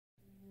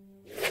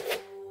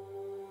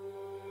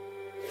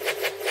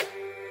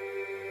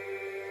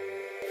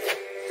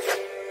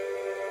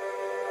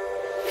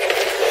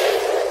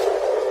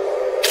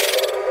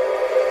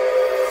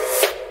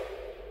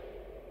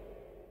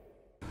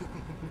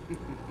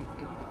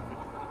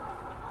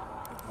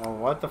Oh,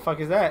 what the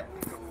fuck is that?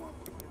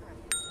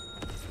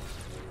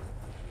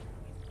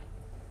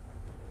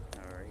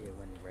 Alright, it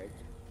went red.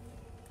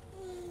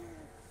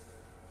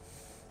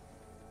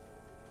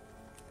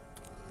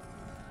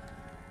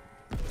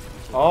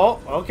 Oh,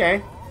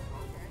 okay.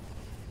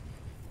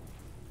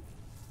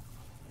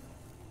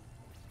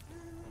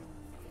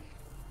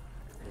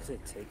 Is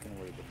it taking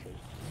away the place?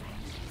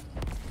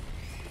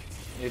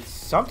 It's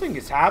something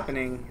is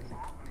happening.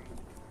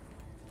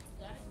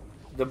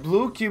 The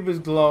blue cube is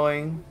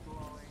glowing.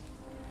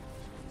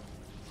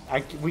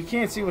 We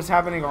can't see what's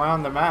happening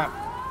around the map.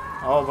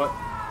 Oh, but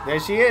there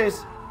she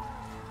is.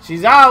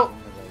 She's out.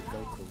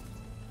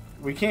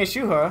 We can't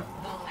shoot her.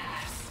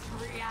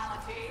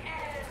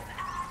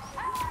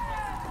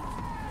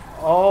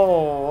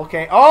 Oh,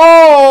 okay.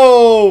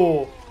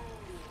 Oh!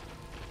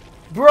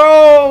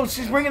 Bro,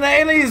 she's bringing the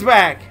aliens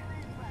back.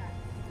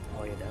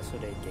 Oh yeah, that's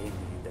what they gave me,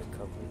 the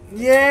cover.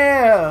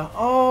 Yeah.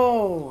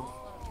 Oh.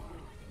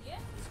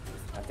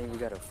 I think we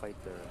gotta fight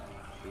the...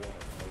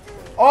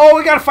 Oh,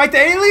 we gotta fight the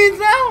aliens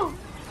now?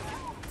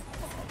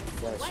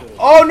 Yeah, sure.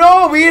 Oh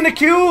no, we in the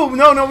cube.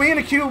 No, we in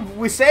the cube.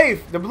 We're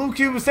safe. The blue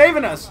cube is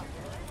saving us.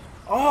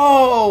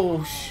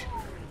 Oh,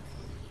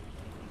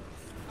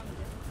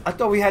 I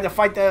thought we had to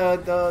fight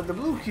the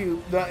blue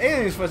cube, the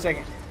aliens for a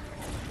second.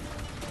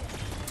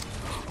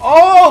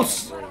 Oh,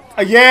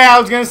 yeah, I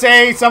was gonna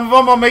say some of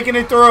them are making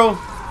it through.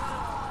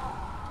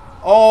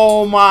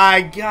 Oh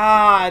my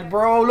God,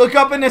 bro! Look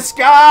up in the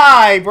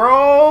sky,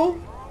 bro.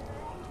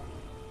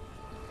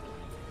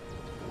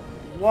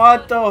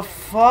 What the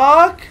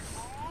fuck?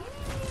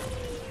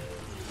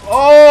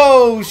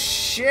 Oh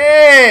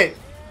shit!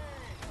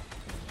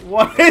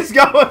 What is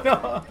going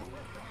on?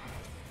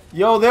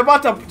 Yo, they're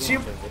about to.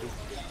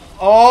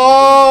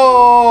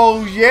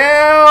 Oh,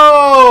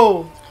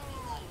 yo!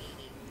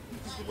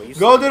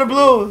 Go to the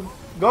blue.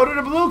 Go to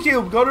the blue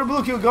cube. Go to the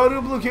blue cube. Go to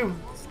the blue cube.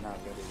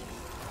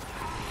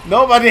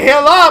 Nobody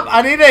heal up.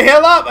 I need to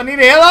heal up. I need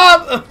to heal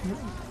up.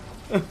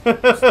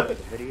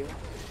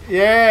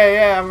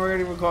 Yeah, I'm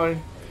already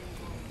recording.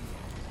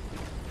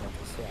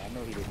 I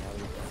know he didn't know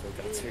I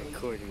forgot to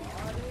record it.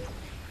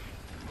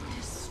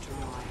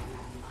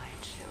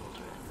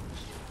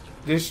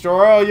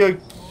 Destroy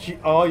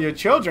all your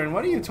children.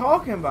 What are you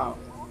talking about?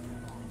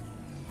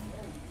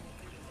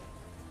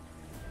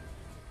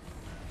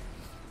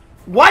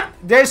 What?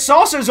 There's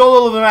saucers all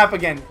over the map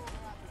again.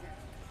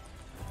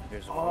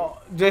 Oh,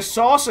 there's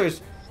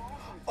saucers.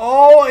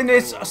 Oh, and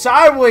there's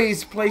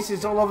sideways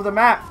places all over the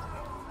map.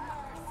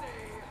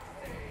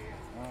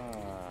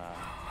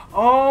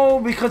 Oh,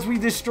 because we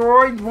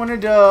destroyed one of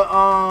the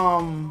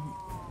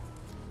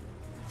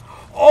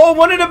oh,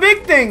 one of the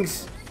big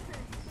things.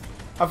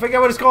 I forget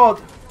what it's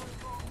called.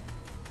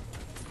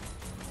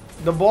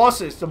 The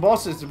bosses.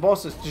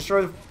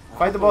 Destroy the,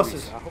 fight the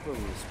bosses. I hope we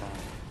respawn.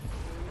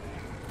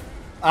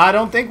 I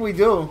don't think we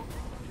do.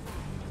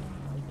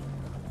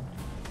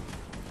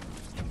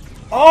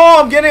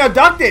 Oh, I'm getting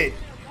abducted.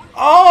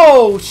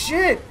 Oh,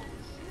 shit.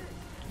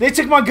 They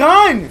took my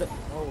gun.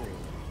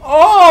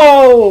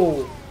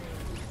 Oh.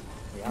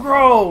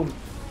 Bro.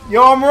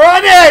 Yo, I'm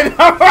running.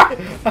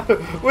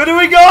 Where do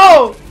we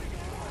go?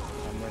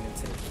 I'm running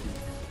to the key.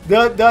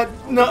 No. They got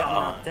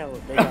knocked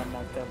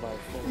out by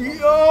 4.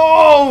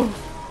 Yo.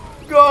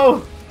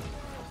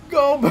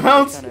 Go,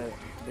 bounce.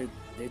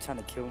 They're trying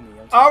to kill me.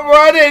 I'm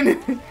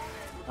running.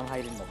 I'm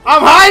hiding.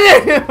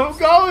 I'm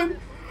going.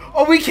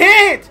 Oh, we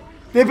can't.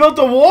 They built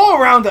a wall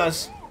around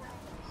us.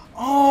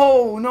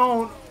 Oh,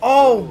 no.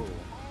 Oh.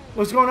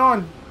 What's going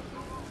on?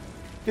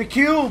 The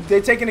cube. They're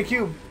taking the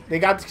cube. They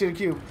got to the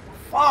cube.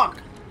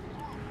 Fuck.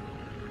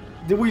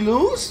 Did we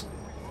lose?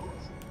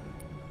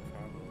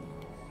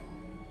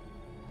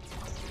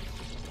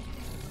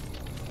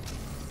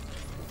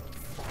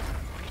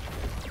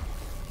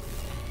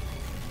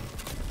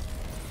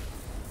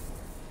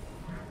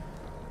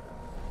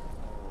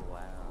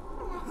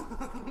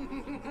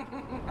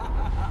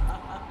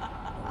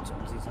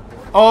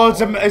 Oh,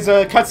 it's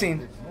a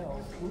cutscene.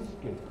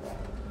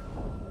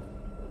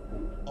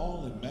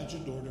 All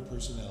imagined order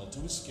personnel to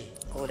escape.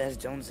 Oh, that's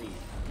Jonesy.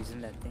 He's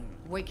in that thing.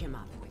 Wake him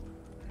up.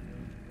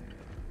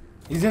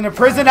 He's in a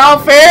prison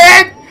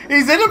outfit.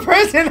 He's in a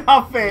prison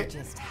outfit. You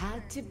just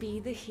had to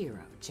be the hero,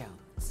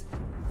 Jones.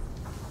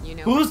 You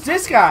know who's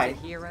this guy?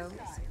 Heroes?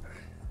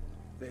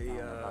 They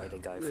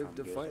live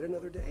to fight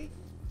another day.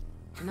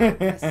 Not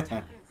this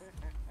time.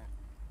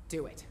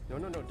 Do it. No,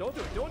 don't do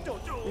it.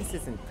 Don't. This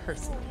isn't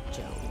personal,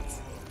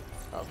 Jones.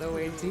 Although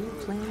I do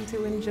plan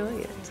to enjoy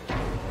it.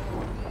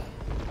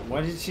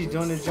 What is she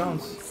doing to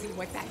Jones? See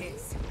what that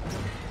is.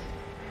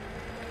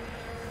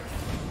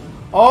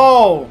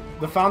 Oh,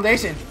 the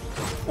foundation.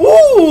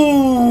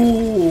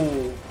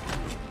 Ooh.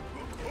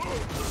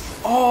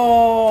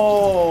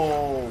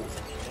 Oh.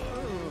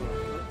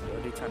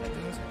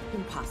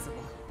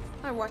 Impossible.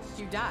 I watched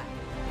you die.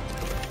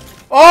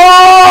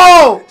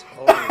 Oh!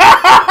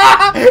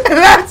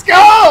 Let's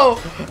go!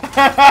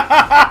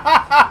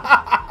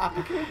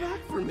 You came back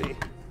for me.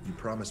 You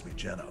promised me,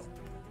 Jeno.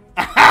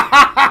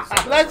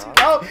 Let's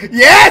go.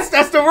 Yes,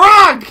 that's the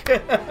rock.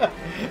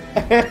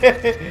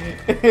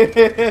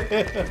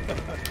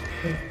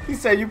 He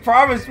said, "You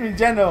promised me,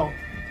 Geno."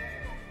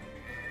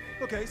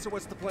 Okay, so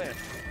what's the plan?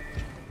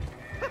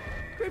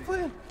 Great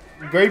plan.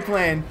 Great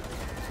plan.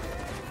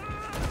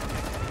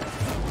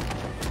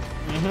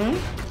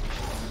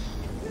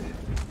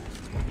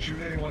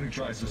 Shoot anyone who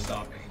tries to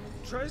stop me.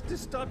 Tries to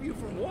stop you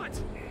from what?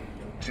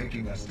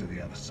 Taking us to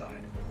the other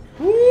side.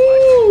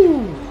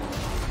 Woo!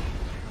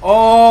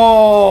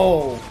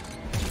 Oh,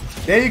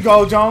 there you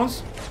go,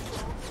 Jones.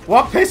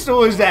 What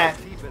pistol is that?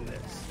 Keeping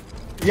this.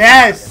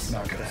 Yes.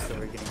 Not gonna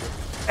happen.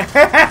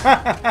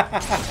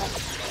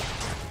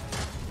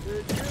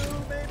 Did you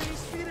maybe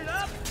speed it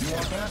up? You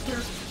want faster?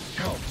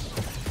 Go.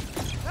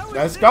 How is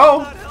Let's this go.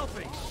 not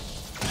helping?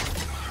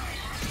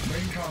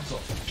 Main console.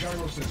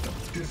 Gyro system.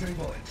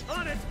 Disable it.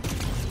 On it.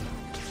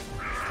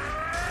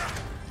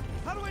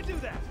 How do I do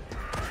that?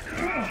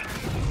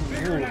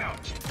 Figure it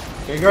out.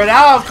 Figure it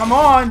out. Come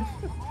on.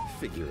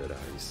 Figure it out,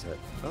 he said.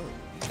 Oh,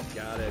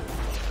 got it.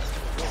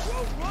 Whoa,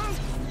 whoa, whoa!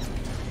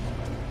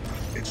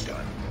 It's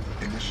done.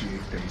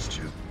 Initiate phase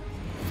 2.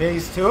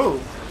 Phase 2.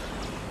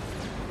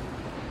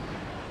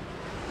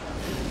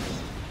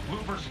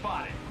 Looper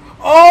spotted.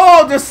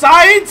 Oh, the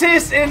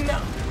scientist in.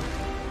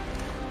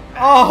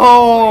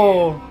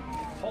 Oh.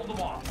 Hold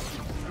them off.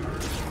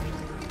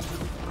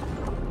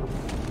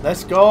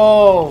 Let's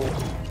go.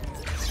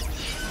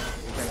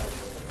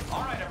 All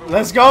right, everyone.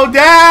 Let's go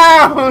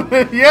down.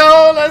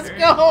 Yo, let's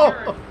There's go.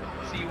 your turn.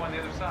 See you on the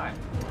other side.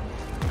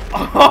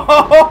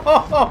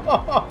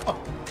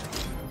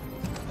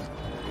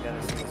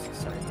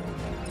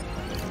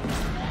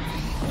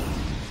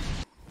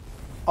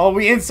 Oh,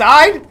 we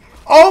inside?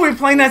 Oh, we're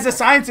playing as a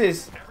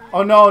scientist.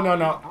 Oh, no, no,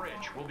 no.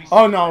 Bridge will be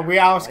Oh, no, we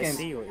I outskinned.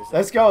 see you. Is that,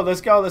 Let's go,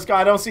 let's go, let's go.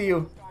 I don't see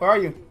you. Where are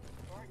you?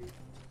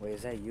 wait,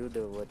 is that you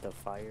with the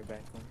fire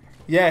back home?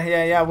 Yeah,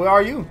 yeah, yeah. Where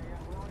are you?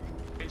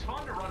 It's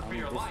fun to run for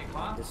your life,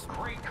 huh?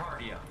 Great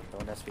cardio. The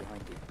one that's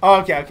behind you. Oh,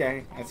 okay,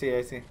 okay. I see,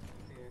 I see.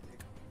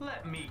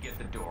 Let me get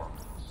the door.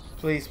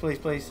 Please, please,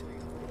 please.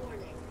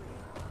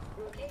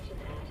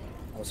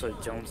 Also,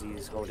 Jonesy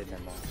is holding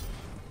them off.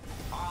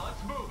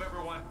 Let's move,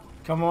 everyone.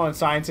 Come on,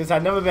 scientists.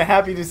 I've never been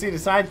happy to see the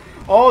sign.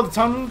 Oh,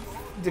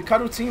 the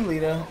cuddle team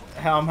leader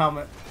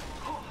helmet.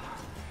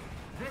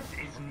 This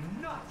is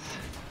nuts.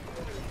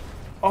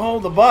 Oh,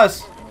 the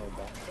bus.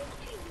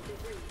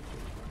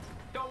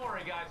 Don't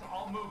worry, guys.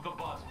 I'll move the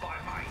bus by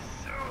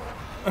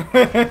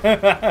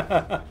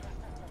myself.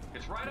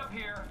 It's right up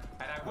here,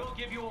 and I will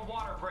give you a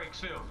water break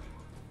soon.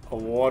 A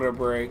water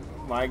break.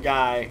 My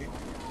guy.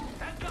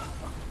 Heads up.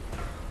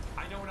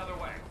 I know another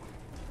way.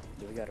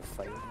 Do we gotta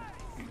fight?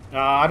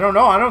 I don't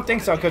know. I don't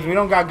think so, because we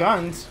don't got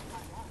guns.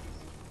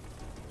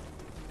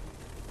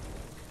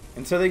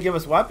 Until they give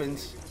us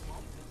weapons.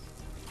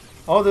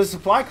 Oh, there's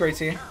supply crates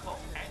here. Careful.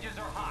 Edges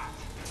are hot.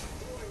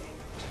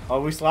 Oh,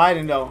 we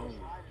sliding, though.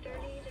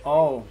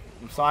 Oh,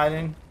 I'm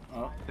sliding.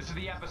 Oh. This is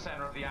the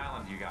epicenter of the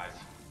island, you guys.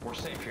 We're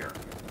safe here.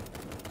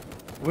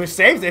 We're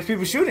safe. There's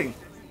people shooting.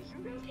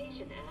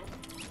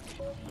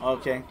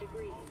 Okay.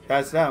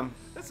 That's them.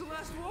 That's the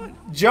last one.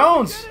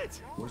 Jones! Did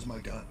it. Where's my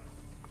gun?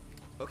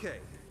 Okay,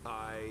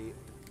 I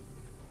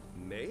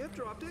may have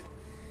dropped it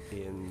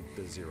in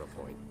the 0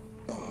 point.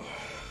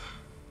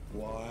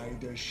 Why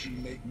does she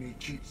make me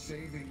keep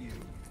saving you?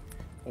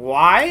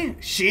 Why?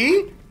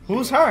 She?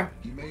 Who's her?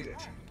 You made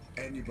it.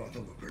 And you brought the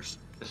loopers.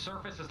 The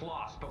surface is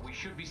lost, but we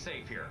should be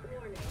safe here.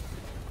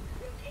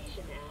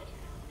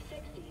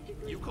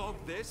 You call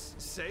this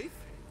safe?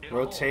 It'll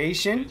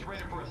Rotation? hold. It's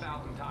rated for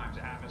 1,000 times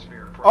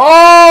atmosphere.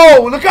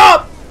 Oh, look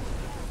up!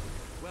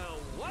 Well,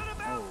 what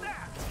about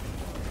that?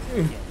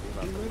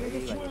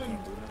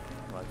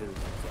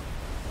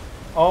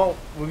 Oh,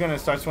 we're gonna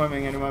start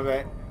swimming in my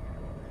bed.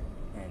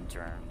 And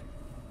drowned.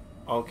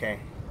 Okay.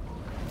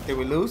 Did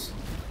we lose?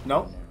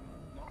 No.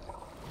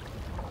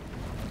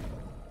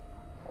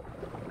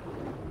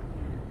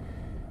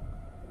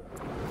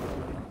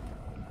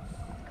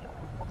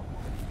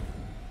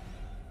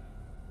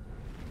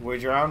 We're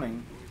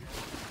drowning.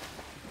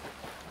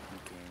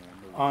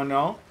 Oh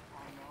no.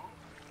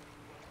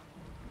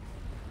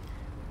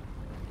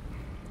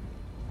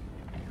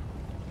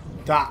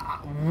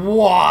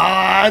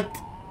 What?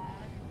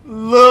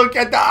 Look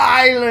at the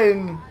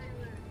island.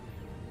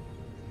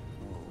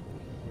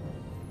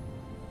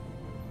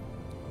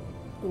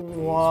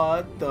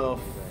 What the f—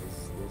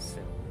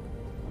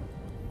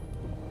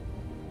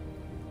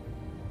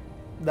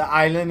 The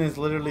island is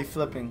literally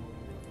flipping.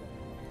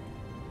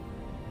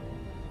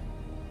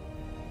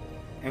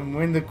 And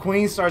when the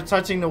queen starts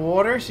touching the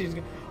water,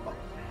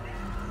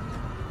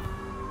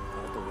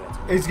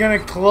 it's gonna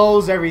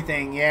close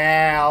everything.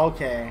 Yeah,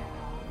 okay.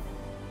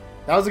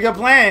 That was a good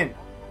plan.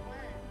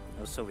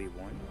 Oh, so we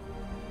won?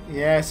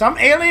 Yeah, some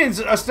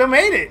aliens still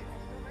made it.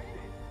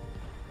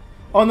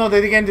 Oh no,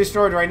 they're getting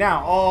destroyed right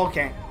now. Oh,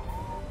 okay.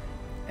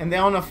 And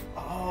they're on the—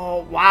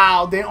 oh,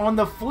 wow, they're on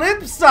the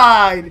flip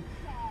side.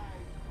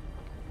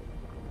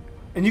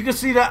 And you can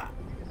see the—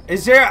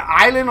 is there an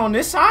island on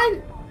this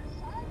side?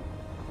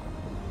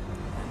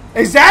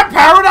 Is that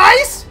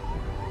Paradise?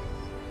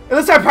 It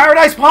looks like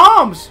Paradise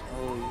Palms.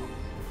 Oh, yeah.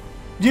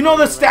 Do you know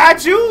the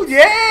statue?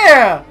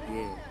 Yeah.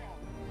 Yeah.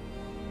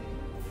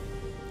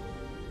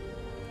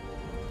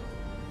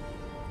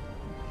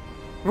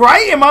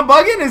 Right? Am I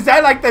bugging? Is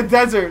that like the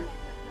desert?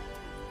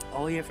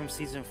 Oh yeah, from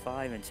season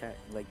 5 and chat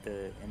like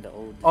in the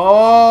old.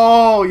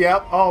 Oh,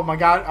 yep. Oh my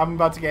God, I'm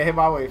about to get hit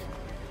by a wave.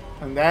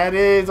 And that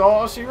is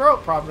all she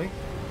wrote, probably.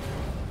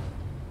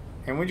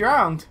 And we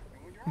drowned.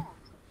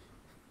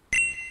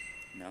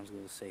 Now I was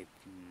gonna say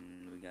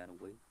we gotta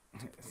wait.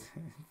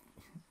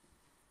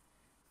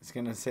 It's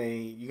gonna say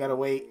you gotta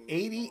wait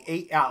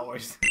 88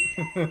 hours.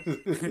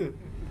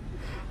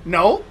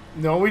 No,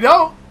 we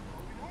don't.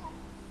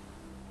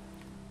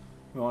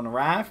 We're on a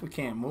raft. We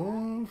can't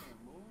move.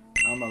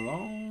 I'm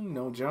alone.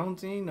 No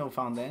Jonesy. No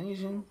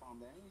foundation.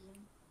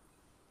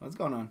 What's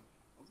going on?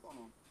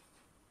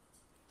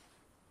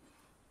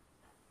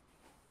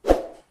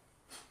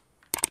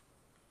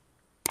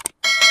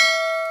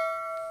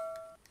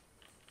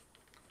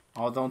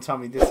 Oh, don't tell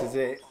me this is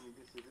it.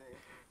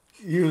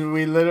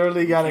 We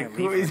literally gotta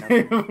quit.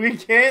 We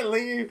can't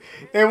leave.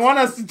 They want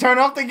us to turn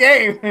off the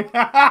game.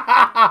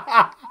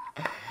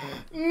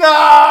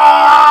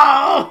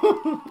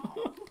 No!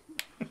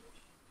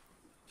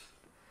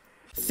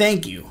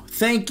 Thank you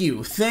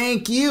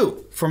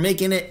for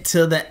making it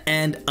to the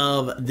end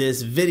of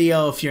this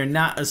video. If you're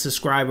not a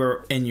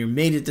subscriber and you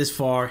made it this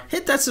far,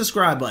 hit that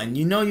subscribe button.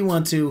 You know you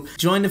want to.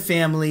 Join the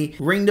family.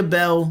 Ring the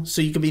bell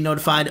so you can be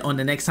notified on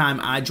the next time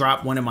I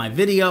drop one of my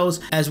videos,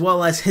 as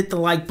well as hit the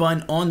like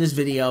button on this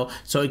video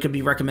so it could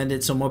be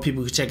recommended so more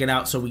people can check it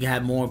out, so we can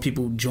have more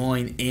people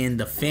join in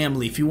the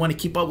family. If you want to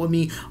keep up with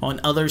me on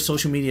other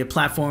social media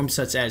platforms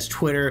such as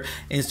Twitter,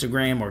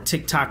 Instagram, or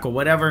TikTok or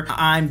whatever,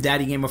 I'm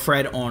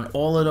DaddyGamerFred on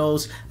all of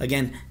those.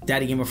 Again,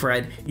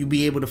 DaddyGamerFred. You'll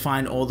be able to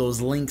find all those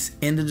links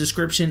in the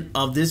description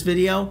of this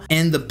video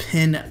and the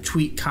pinned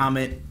tweet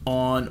comment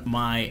on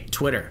my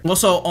Twitter.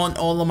 Also, on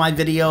all of my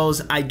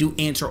videos, I do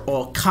answer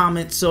all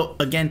comments. So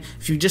again,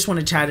 if you just want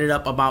to chat it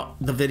up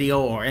about the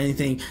video or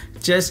anything,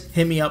 just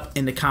hit me up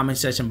in the comment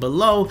section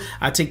below.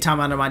 I take time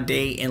out of my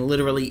day and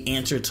literally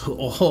answer to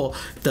all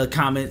the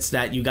comments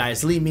that you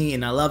guys leave me,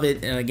 and I love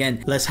it. And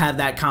again, let's have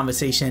that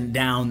conversation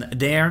down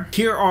there.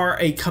 Here are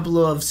a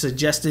couple of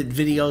suggested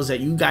videos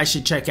that you guys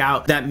should check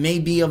out that may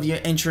be of your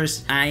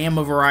interest. I am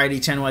a variety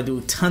channel. I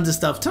do tons of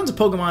stuff, tons of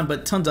Pokemon,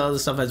 but tons of other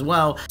stuff as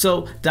well.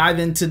 So dive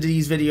into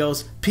these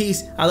videos.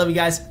 Peace. I love you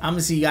guys. I'm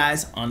gonna see you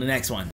guys on the next one.